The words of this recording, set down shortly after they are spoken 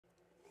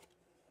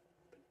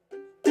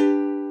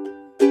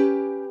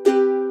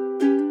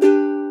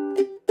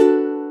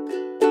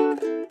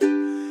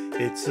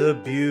It's a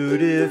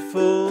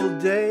beautiful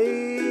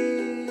day.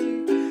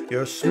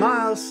 Your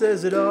smile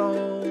says it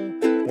all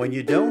when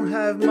you don't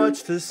have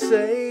much to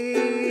say.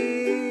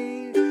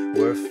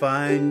 We're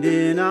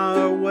finding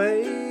our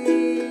way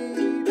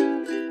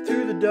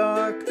through the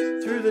dark,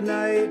 through the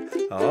night.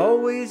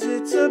 Always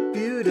it's a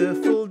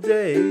beautiful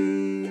day.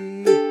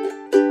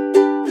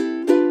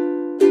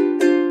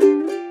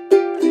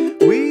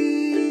 We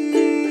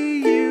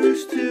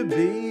used to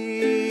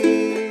be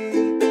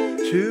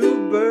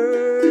two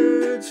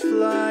birds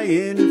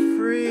flying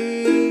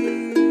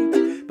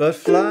free, but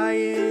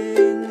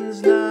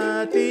flying's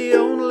not the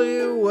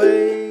only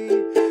way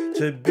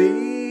to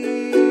be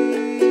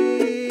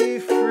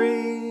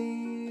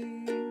free.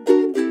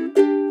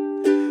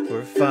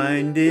 We're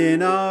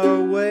finding our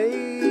way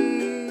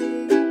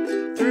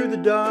through the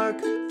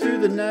dark, through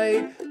the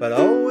night, but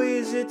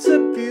always it's a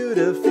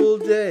beautiful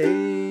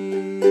day.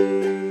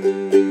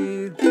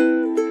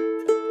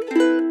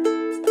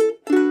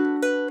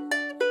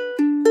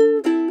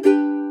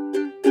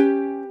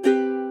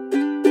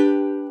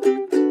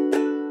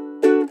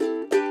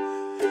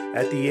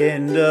 At the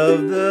end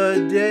of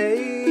the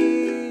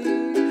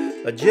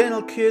day, a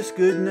gentle kiss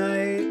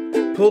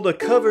goodnight, pull the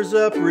covers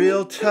up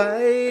real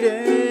tight,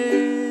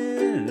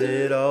 and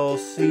it all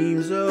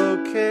seems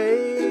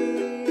okay.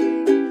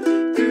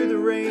 Through the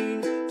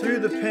rain, through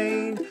the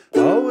pain,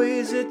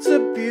 always it's a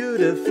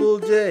beautiful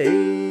day.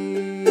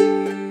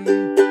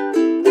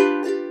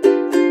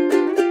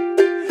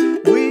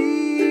 We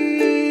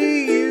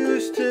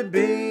used to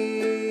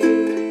be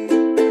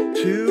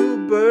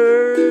two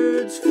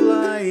birds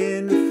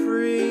flying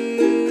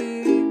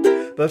free,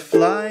 but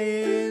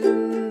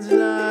flying's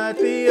not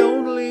the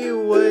only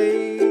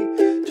way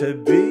to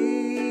be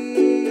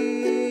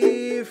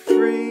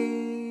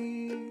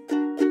free.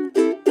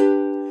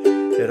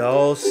 It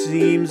all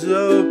seems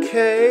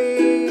okay.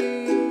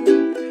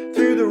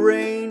 Through the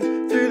rain,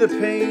 through the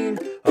pain,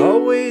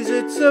 always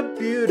it's a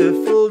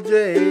beautiful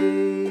day.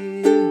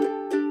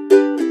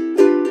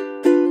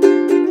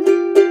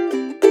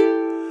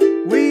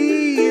 We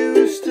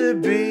used to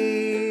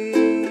be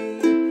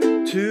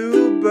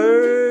two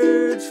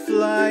birds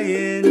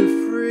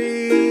flying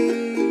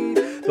free,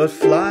 but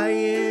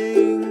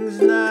flying's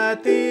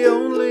not the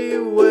only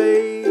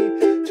way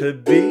to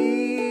be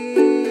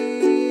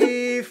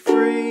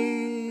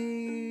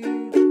free.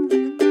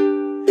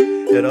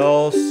 It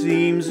all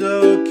seems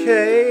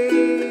okay.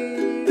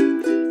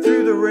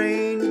 Through the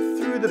rain,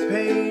 through the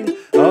pain,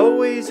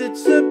 always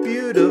it's a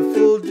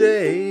beautiful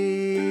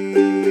day.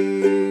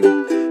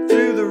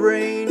 Through the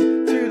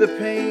rain, through the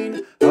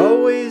pain,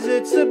 always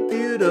it's a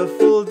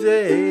beautiful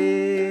day.